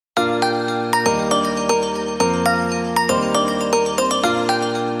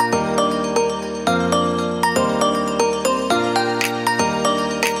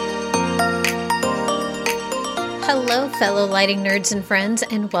lighting nerds and friends,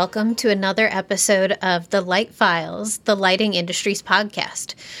 and welcome to another episode of The Light Files, the Lighting Industries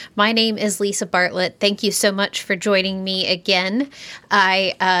podcast. My name is Lisa Bartlett. Thank you so much for joining me again.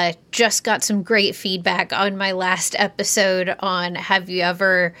 I just got some great feedback on my last episode on have you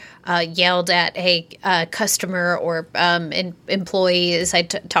ever yelled at a customer or employee, as I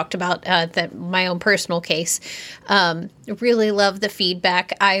talked about my own personal case. Really love the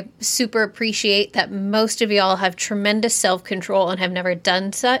feedback. I super appreciate that most of y'all have tremendous self-control and have never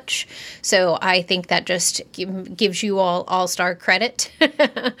done such. So I think that just gives you all-star credit.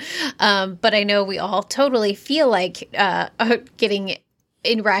 But I know we all totally feel like getting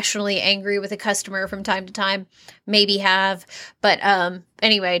irrationally angry with a customer from time to time, maybe have. But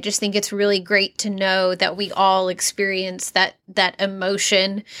anyway, I just think it's really great to know that we all experience that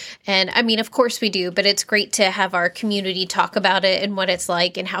emotion. And I mean, of course we do, but it's great to have our community talk about it and what it's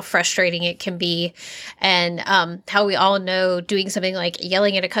like and how frustrating it can be. And how we all know doing something like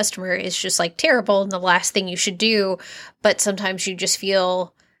yelling at a customer is just like terrible and the last thing you should do. But sometimes you just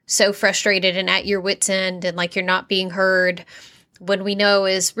feel so frustrated and at your wit's end and like you're not being heard. When we know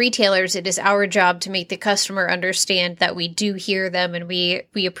as retailers, it is our job to make the customer understand that we do hear them and we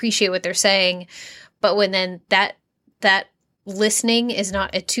appreciate what they're saying. But when then that listening is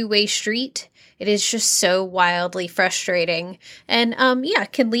not a two-way street, it is just so wildly frustrating. And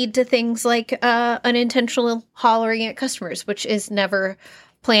can lead to things like unintentional hollering at customers, which is never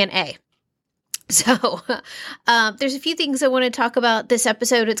plan A. So there's a few things I want to talk about this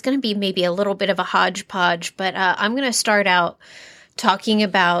episode. It's going to be maybe a little bit of a hodgepodge, but I'm going to start out talking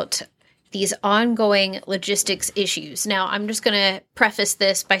about these ongoing logistics issues. Now, I'm just going to preface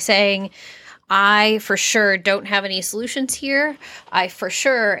this by saying I for sure don't have any solutions here. I for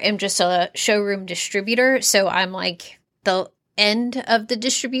sure am just a showroom distributor. So I'm like the end of the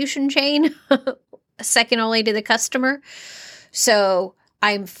distribution chain, second only to the customer. So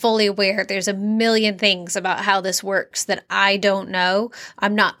I'm fully aware there's a million things about how this works that I don't know.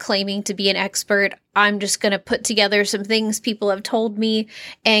 I'm not claiming to be an expert. I'm just going to put together some things people have told me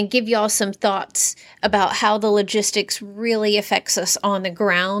and give y'all some thoughts about how the logistics really affects us on the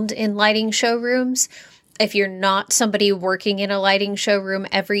ground in lighting showrooms. If you're not somebody working in a lighting showroom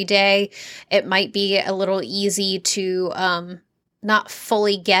every day, it might be a little easy to not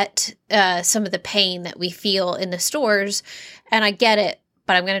fully get some of the pain that we feel in the stores. And I get it.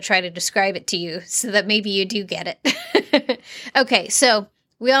 But I'm going to try to describe it to you so that maybe you do get it. Okay, so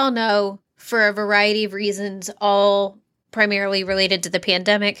we all know for a variety of reasons, all primarily related to the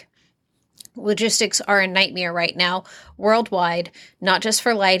pandemic, logistics are a nightmare right now worldwide, not just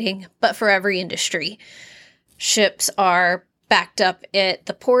for lighting, but for every industry. Ships are backed up at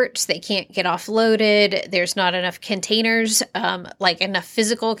the ports. They can't get offloaded. There's not enough containers, like enough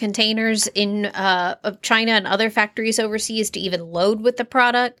physical containers in China and other factories overseas to even load with the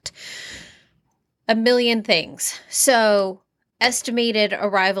product. A million things. So estimated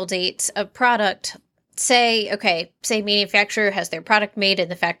arrival dates of product, say manufacturer has their product made in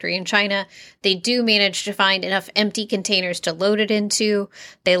the factory in China. They do manage to find enough empty containers to load it into.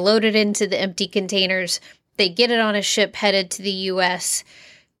 They load it into the empty containers. They get it on a ship headed to the U.S.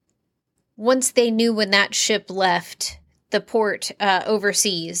 Once they knew when that ship left the port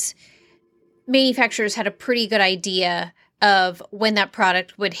overseas, manufacturers had a pretty good idea of when that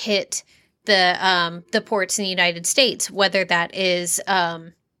product would hit the ports in the United States, whether that is,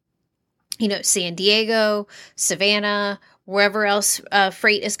 San Diego, Savannah, wherever else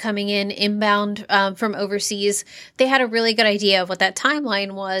freight is coming in inbound from overseas. They had a really good idea of what that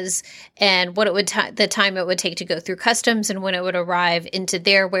timeline was and what it would the time it would take to go through customs and when it would arrive into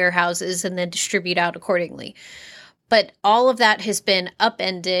their warehouses and then distribute out accordingly. But all of that has been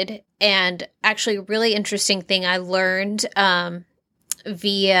upended, and actually a really interesting thing I learned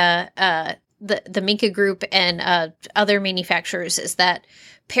via the Minka Group and other manufacturers is that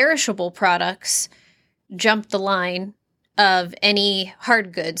perishable products jump the line of any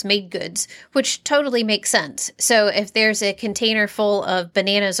hard goods, made goods, which totally makes sense. So if there's a container full of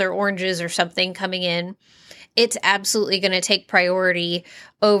bananas or oranges or something coming in, it's absolutely going to take priority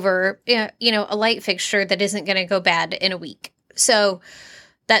over, a light fixture that isn't going to go bad in a week. So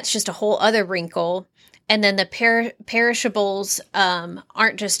that's just a whole other wrinkle. And then the perishables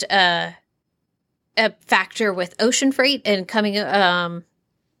aren't just a factor with ocean freight and coming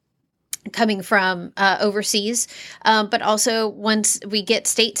from overseas, but also once we get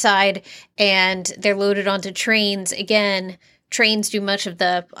stateside and they're loaded onto trains, again, trains do much of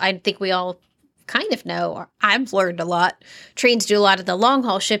I think we all kind of know, or I've learned a lot, trains do a lot of the long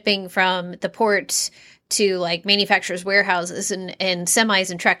haul shipping from the ports to like manufacturers' warehouses, and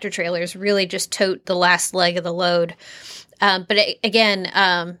semis and tractor trailers really just tote the last leg of the load. But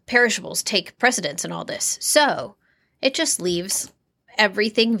perishables take precedence in all this. So it just leaves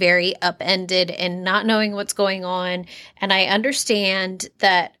everything very upended and not knowing what's going on. And I understand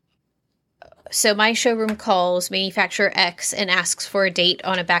that. So my showroom calls manufacturer X and asks for a date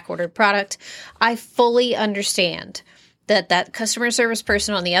on a backordered product. I fully understand that customer service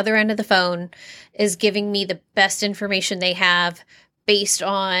person on the other end of the phone is giving me the best information they have based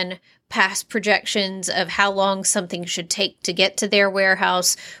on past projections of how long something should take to get to their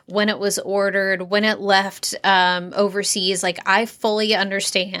warehouse, when it was ordered, when it left overseas. Like, I fully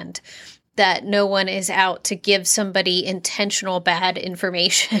understand that no one is out to give somebody intentional bad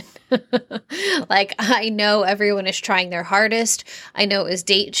information. Like, I know everyone is trying their hardest. I know as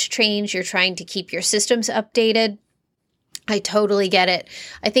dates change, you're trying to keep your systems updated. I totally get it.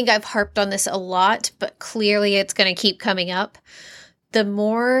 I think I've harped on this a lot, but clearly it's going to keep coming up. The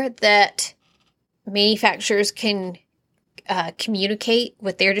more that manufacturers can communicate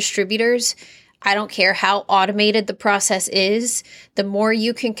with their distributors, I don't care how automated the process is, the more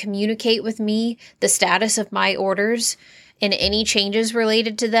you can communicate with me the status of my orders and any changes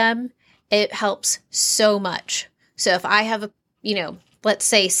related to them, it helps so much. So if I have let's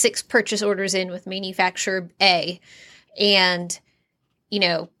say 6 purchase orders in with manufacturer A, and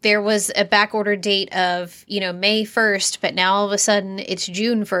there was a back order date of, May 1st, but now all of a sudden it's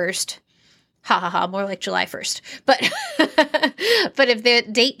June 1st. Ha ha ha, more like July 1st. But but if the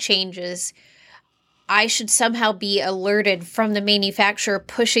date changes, I should somehow be alerted from the manufacturer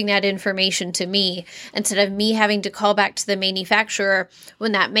pushing that information to me, instead of me having to call back to the manufacturer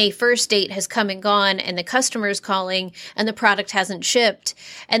when that May 1st date has come and gone and the customer's calling and the product hasn't shipped.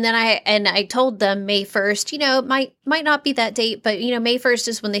 And then I told them May 1st, it might not be that date, but May 1st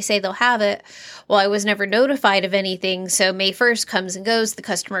is when they say they'll have it. Well, I was never notified of anything. So May 1st comes and goes. The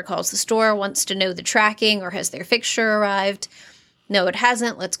customer calls the store, wants to know the tracking or has their fixture arrived. No, it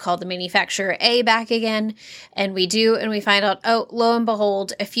hasn't. Let's call the manufacturer A back again. And we do, and we find out, oh, lo and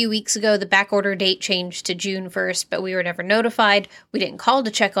behold, a few weeks ago, the back order date changed to June 1st, but we were never notified. We didn't call to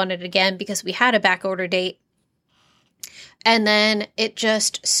check on it again because we had a back order date. And then it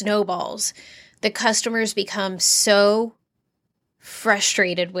just snowballs. The customers become so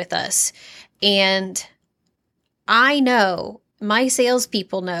frustrated with us. And I know, my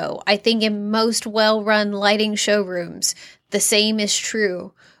salespeople know, I think in most well-run lighting showrooms, the same is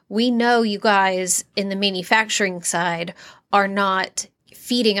true. We know you guys in the manufacturing side are not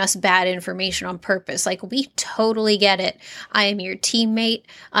feeding us bad information on purpose. Like, we totally get it. I am your teammate.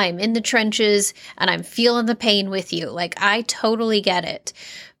 I am in the trenches and I'm feeling the pain with you. Like, I totally get it.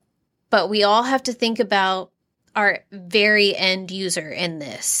 But we all have to think about our very end user in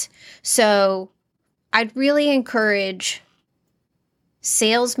this. So I'd really encourage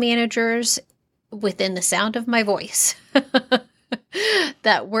sales managers within the sound of my voice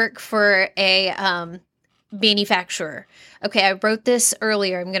that work for a manufacturer. Okay, I wrote this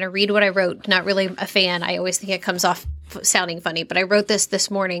earlier. I'm going to read what I wrote. Not really a fan. I always think it comes off sounding funny, but I wrote this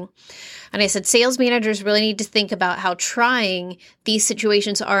morning. And I said, sales managers really need to think about how trying these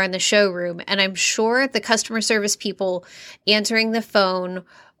situations are in the showroom. And I'm sure the customer service people answering the phone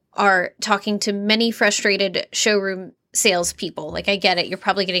are talking to many frustrated showroom salespeople. Like, I get it. You're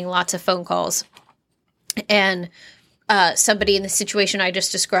probably getting lots of phone calls. And somebody in the situation I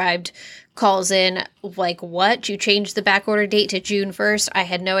just described calls in like, what? You changed the back order date to June 1st? I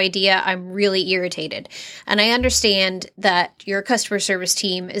had no idea. I'm really irritated. And I understand that your customer service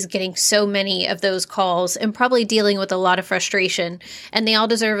team is getting so many of those calls and probably dealing with a lot of frustration. And they all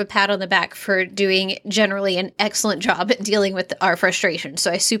deserve a pat on the back for doing generally an excellent job at dealing with our frustration.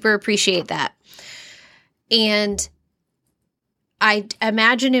 So I super appreciate that. And I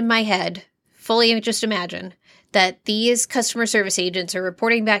imagine in my head, fully just imagine, that these customer service agents are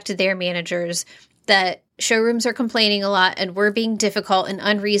reporting back to their managers that showrooms are complaining a lot and we're being difficult and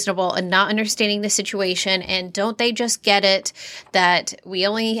unreasonable and not understanding the situation. And don't they just get it that we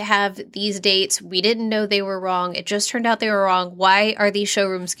only have these dates? We didn't know they were wrong. It just turned out they were wrong. Why are these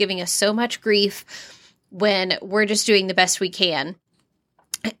showrooms giving us so much grief when we're just doing the best we can?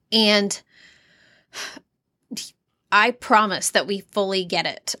 And I promise that we fully get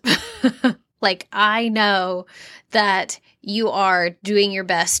it. Like, I know that you are doing your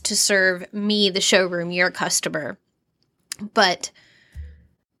best to serve me, the showroom, your customer. But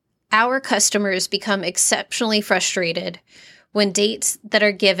our customers become exceptionally frustrated when dates that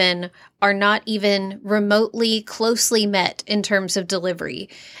are given are not even remotely closely met in terms of delivery.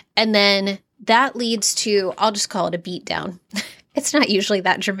 And then that leads to, I'll just call it a beatdown. It's not usually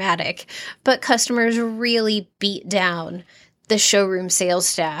that dramatic, but customers really beat down the showroom sales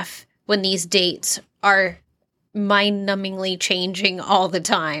staff when these dates are mind-numbingly changing all the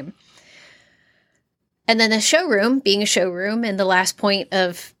time. And then the showroom, being a showroom, and the last point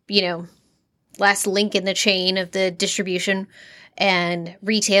of, last link in the chain of the distribution and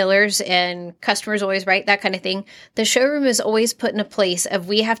retailers and customers always right, that kind of thing. The showroom is always put in a place of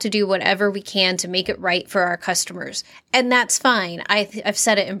we have to do whatever we can to make it right for our customers. And that's fine. I've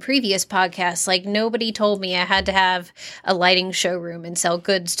said it in previous podcasts, like nobody told me I had to have a lighting showroom and sell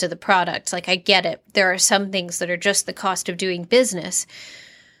goods to the product. Like I get it. There are some things that are just the cost of doing business.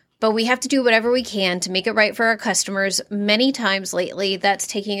 But we have to do whatever we can to make it right for our customers. Many times lately, that's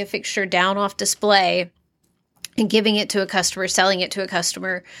taking a fixture down off display and giving it to a customer, selling it to a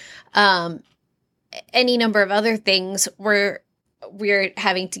customer. Any number of other things where we're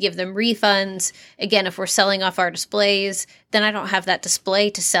having to give them refunds. Again, if we're selling off our displays, then I don't have that display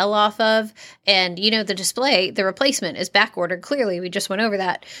to sell off of. And, the display, the replacement is back ordered. Clearly, we just went over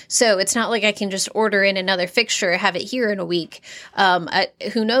that. So it's not like I can just order in another fixture, have it here in a week.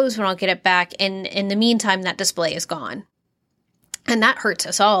 Who knows when I'll get it back. And in the meantime, that display is gone. And that hurts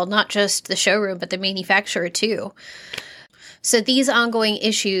us all, not just the showroom, but the manufacturer too. So these ongoing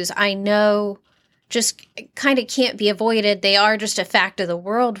issues, I know, just kind of can't be avoided. They are just a fact of the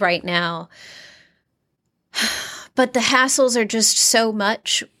world right now. But the hassles are just so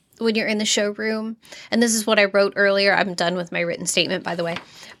much when you're in the showroom. And this is what I wrote earlier. I'm done with my written statement, by the way.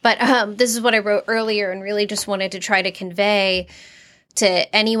 But this is what I wrote earlier and really just wanted to try to convey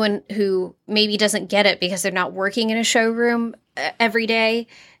to anyone who maybe doesn't get it because they're not working in a showroom every day.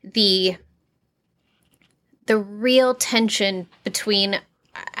 The real tension between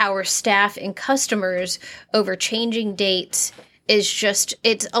our staff and customers over changing dates is just,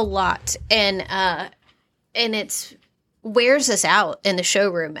 it's a lot. And it's wears us out in the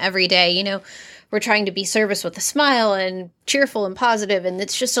showroom every day. We're trying to be service with a smile and cheerful and positive, and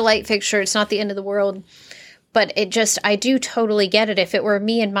it's just a light fixture. It's not the end of the world. But I do totally get it. If it were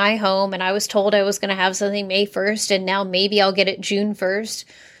me in my home and I was told I was going to have something May 1st and now maybe I'll get it June 1st,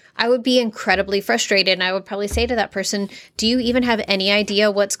 I would be incredibly frustrated. And I would probably say to that person, do you even have any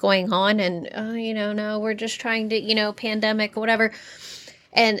idea what's going on? And, no, we're just trying to, pandemic, whatever.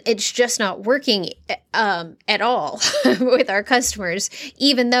 And it's just not working at all with our customers,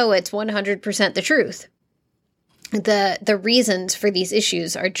 even though it's 100% the truth. The reasons for these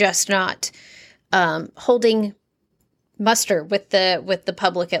issues are just not holding muster with the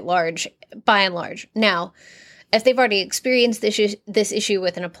public at large, by and large. Now, if they've already experienced this issue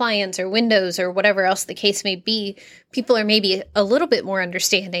with an appliance or Windows or whatever else the case may be, people are maybe a little bit more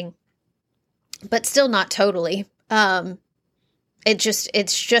understanding, but still not totally.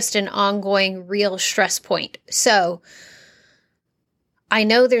 It's just an ongoing real stress point. So I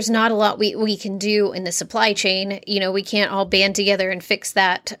know there's not a lot we can do in the supply chain. We can't all band together and fix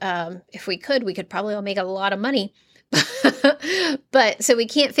that. If we could probably all make a lot of money. But so we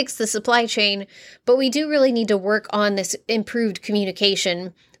can't fix the supply chain, but we do really need to work on this improved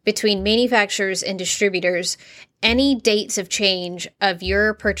communication between manufacturers and distributors. Any dates of change of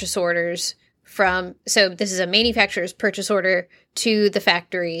your purchase orders so this is a manufacturer's purchase order to the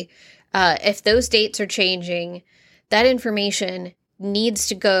factory. If those dates are changing, that information needs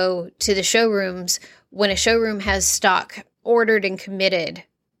to go to the showrooms when a showroom has stock ordered and committed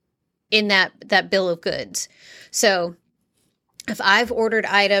in that bill of goods. So if I've ordered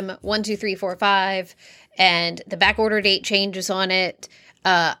item 1, 2, 3, 4, 5 and the back order date changes on it,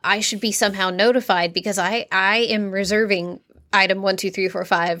 I should be somehow notified because I am reserving item 1, 2, 3, 4,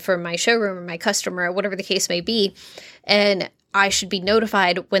 5 for my showroom or my customer, or whatever the case may be. And I should be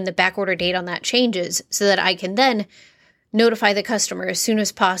notified when the back order date on that changes so that I can then notify the customer as soon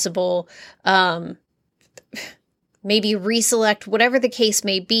as possible, maybe reselect, whatever the case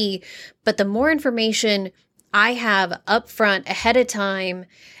may be. But the more information I have upfront ahead of time,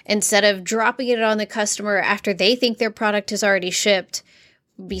 instead of dropping it on the customer after they think their product is already shipped,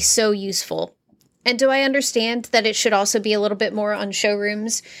 would be so useful. And do I understand that it should also be a little bit more on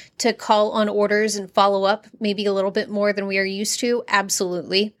showrooms to call on orders and follow up maybe a little bit more than we are used to?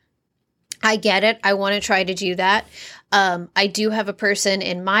 Absolutely. I get it. I want to try to do that. I do have a person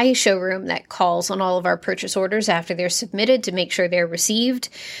in my showroom that calls on all of our purchase orders after they're submitted to make sure they're received,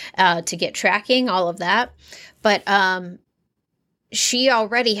 to get tracking, all of that. But she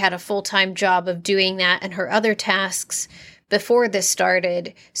already had a full-time job of doing that and her other tasks before this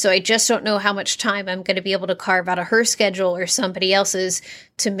started. So I just don't know how much time I'm going to be able to carve out of her schedule or somebody else's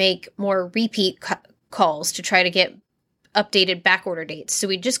to make more repeat calls to try to get updated back order dates. So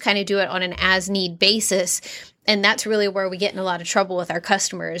we just kind of do it on an as-need basis. And that's really where we get in a lot of trouble with our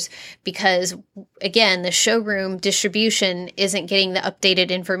customers because, again, the showroom distribution isn't getting the updated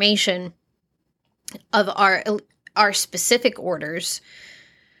information of our specific orders.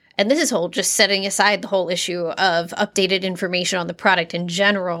 And this is whole just setting aside the whole issue of updated information on the product in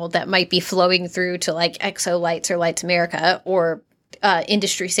general that might be flowing through to like Exo Lights or Lights America or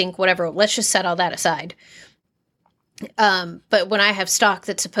Industry Sync, whatever. Let's just set all that aside. But when I have stock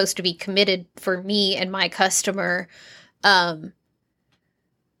that's supposed to be committed for me and my customer, the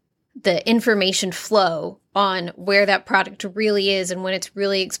information flow on where that product really is and when it's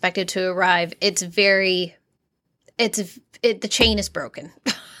really expected to arrive, the chain is broken.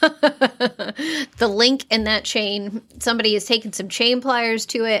 The link in that chain, somebody has taken some chain pliers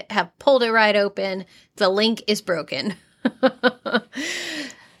to it, have pulled it right open. The link is broken.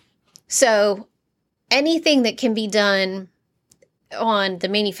 So anything that can be done on the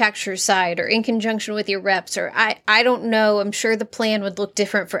manufacturer side or in conjunction with your reps, or I don't know, I'm sure the plan would look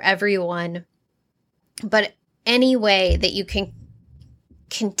different for everyone, but any way that you can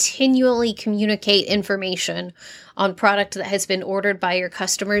continually communicate information on product that has been ordered by your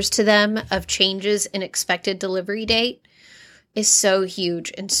customers to them of changes in expected delivery date is so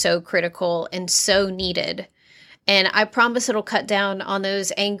huge and so critical and so needed. And I promise it'll cut down on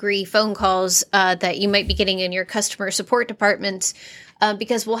those angry phone calls that you might be getting in your customer support departments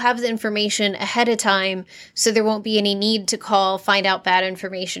because we'll have the information ahead of time, so there won't be any need to call, find out bad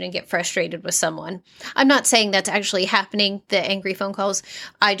information, and get frustrated with someone. I'm not saying that's actually happening, the angry phone calls.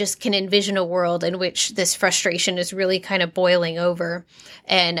 I just can envision a world in which this frustration is really kind of boiling over.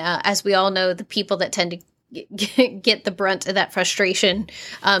 And as we all know, the people that tend to get the brunt of that frustration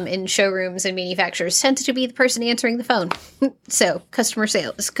in showrooms and manufacturers tends to be the person answering the phone. So customer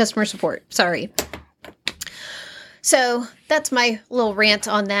support, sorry. So that's my little rant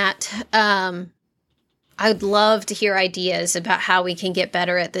on that. I would love to hear ideas about how we can get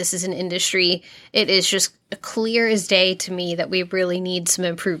better at this as an industry. It is just clear as day to me that we really need some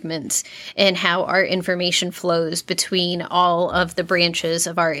improvements in how our information flows between all of the branches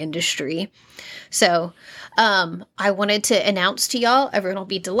of our industry. So I wanted to announce to y'all, everyone will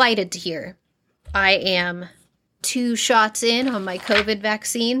be delighted to hear, I am 2 shots in on my COVID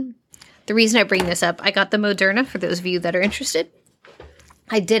vaccine. The reason I bring this up, I got the Moderna, for those of you that are interested.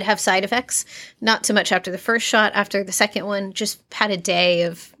 I did have side effects, not so much after the first shot. After the second one, just had a day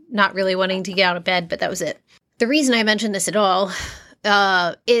of not really wanting to get out of bed, but that was it. The reason I mention this at all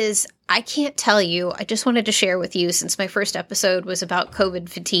is I can't tell you, I just wanted to share with you, since my first episode was about COVID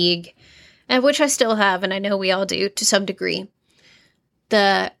fatigue, and which I still have, and I know we all do to some degree.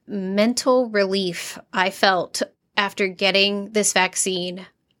 The mental relief I felt after getting this vaccine,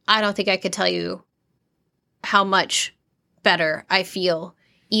 I don't think I could tell you how much better I feel,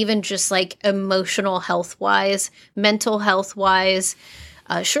 even just like emotional health-wise, mental health-wise,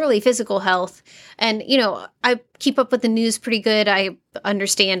 surely physical health. And, you know, I keep up with the news pretty good. I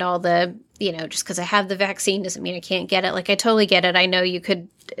understand all the, you know, just because I have the vaccine doesn't mean I can't get it. Like, I totally get it. I know you could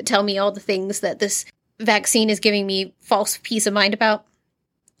tell me all the things that this vaccine is giving me false peace of mind about,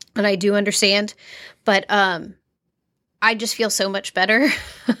 and I do understand. But I just feel so much better.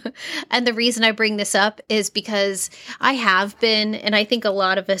 And the reason I bring this up is because I have been, and I think a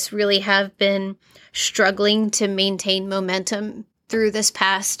lot of us really have been, struggling to maintain momentum through this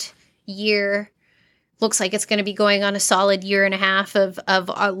past year. Looks like it's going to be going on a solid 1.5 years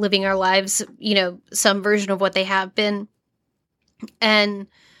of living our lives, you know, some version of what they have been. And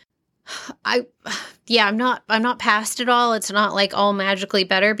I'm not past it all. It's not like all magically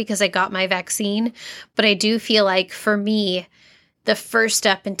better because I got my vaccine, but I do feel like for me, the first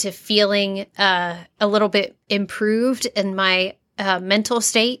step into feeling a little bit improved in my mental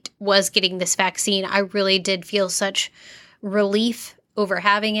state was getting this vaccine. I really did feel such relief over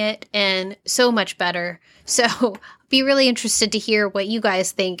having it and so much better. So be really interested to hear what you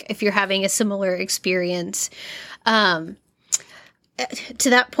guys think if you're having a similar experience. To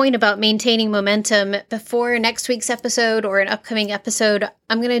that point about maintaining momentum, before next week's episode or an upcoming episode,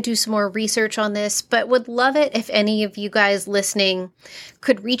 I'm going to do some more research on this, but would love it if any of you guys listening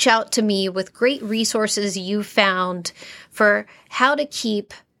could reach out to me with great resources you found for how to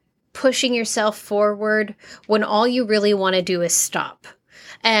keep pushing yourself forward when all you really want to do is stop.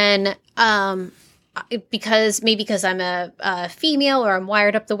 And because I'm a female or I'm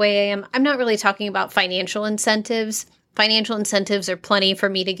wired up the way I am, I'm not really talking about financial incentives. Financial incentives are plenty for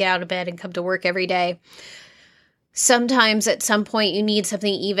me to get out of bed and come to work every day. Sometimes at some point you need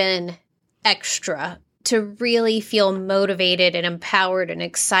something even extra to really feel motivated and empowered and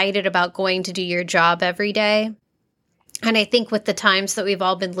excited about going to do your job every day. And I think with the times that we've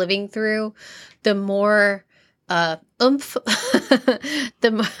all been living through, the more oomph,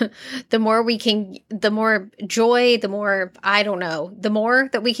 the more we can, the more joy, the more, I don't know, the more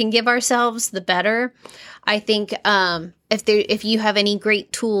that we can give ourselves, the better. I think if you have any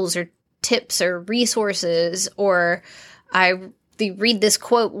great tools or tips or resources, or read this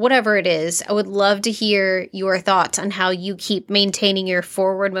quote, whatever it is, I would love to hear your thoughts on how you keep maintaining your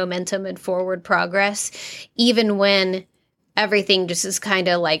forward momentum and forward progress, even when everything just is kind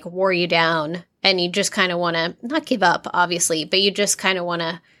of like wore you down and you just kind of want to not give up, obviously, but you just kind of want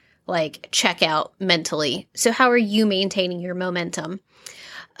to like check out mentally. So how are you maintaining your momentum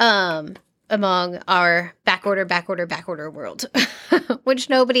among our backorder world, which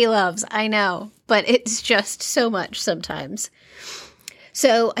nobody loves, I know, but it's just so much sometimes.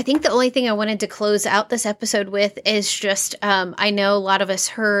 So I think the only thing I wanted to close out this episode with is just, I know a lot of us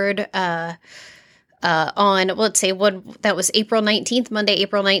heard on, let's say, that was April 19th, Monday,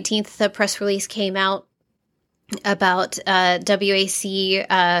 April 19th, the press release came out about WAC's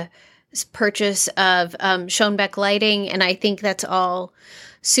purchase of Schoenbeck Lighting, and I think that's all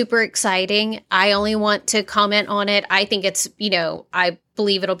super exciting. I only want to comment on it. I think it's, I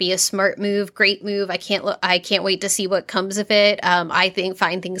believe it'll be a smart move, great move. I can't wait to see what comes of it. I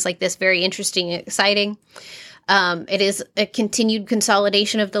find things like this very interesting and exciting. It is a continued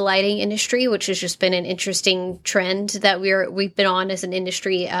consolidation of the lighting industry, which has just been an interesting trend that we've been on as an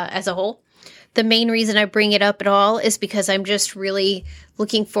industry as a whole. The main reason I bring it up at all is because I'm just really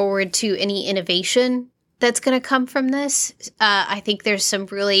looking forward to any innovation that's going to come from this. I think there's some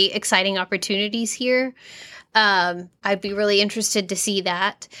really exciting opportunities here. I'd be really interested to see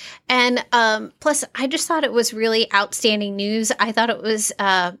that. And plus, I just thought it was really outstanding news. I thought it was,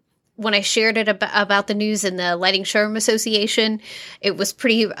 when I shared it about the news in the Lighting Showroom Association, it was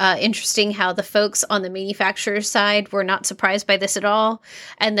pretty interesting how the folks on the manufacturer side were not surprised by this at all.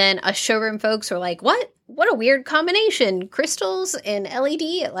 And then us showroom folks were like, what? What a weird combination, crystals and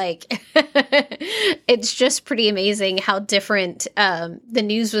LED. Like, it's just pretty amazing how different the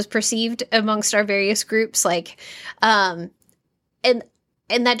news was perceived amongst our various groups. Like, and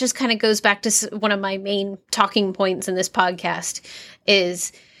that just kind of goes back to one of my main talking points in this podcast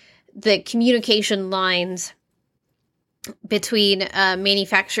is the communication lines between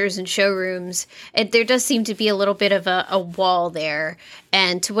manufacturers and showrooms. There does seem to be a little bit of a wall there.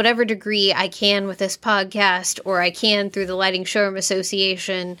 And to whatever degree I can with this podcast, or I can through the Lighting Showroom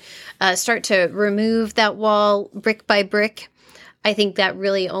Association, start to remove that wall brick by brick, I think that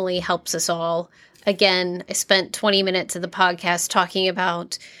really only helps us all. Again, I spent 20 minutes of the podcast talking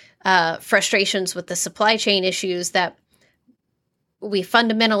about frustrations with the supply chain issues that we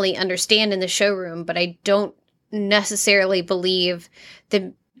fundamentally understand in the showroom, but I don't necessarily believe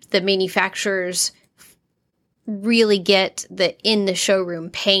the manufacturers really get in the showroom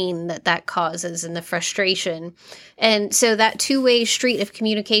pain that causes and the frustration. And so that two-way street of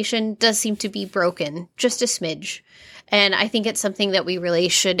communication does seem to be broken just a smidge. And I think it's something that we really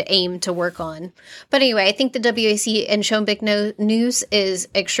should aim to work on. But anyway, I think the WAC and Schoenbeck news is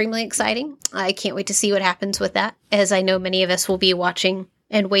extremely exciting. I can't wait to see what happens with that, as I know many of us will be watching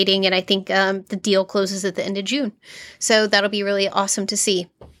and waiting. And I think the deal closes at the end of June. So that'll be really awesome to see.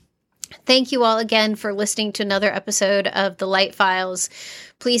 Thank you all again for listening to another episode of The Light Files.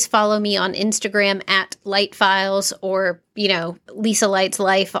 Please follow me on Instagram at Light Files, or, Lisa Lights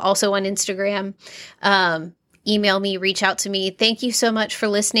Life, also on Instagram. Email me, reach out to me. Thank you so much for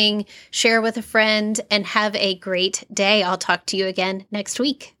listening. Share with a friend and have a great day. I'll talk to you again next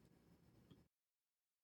week.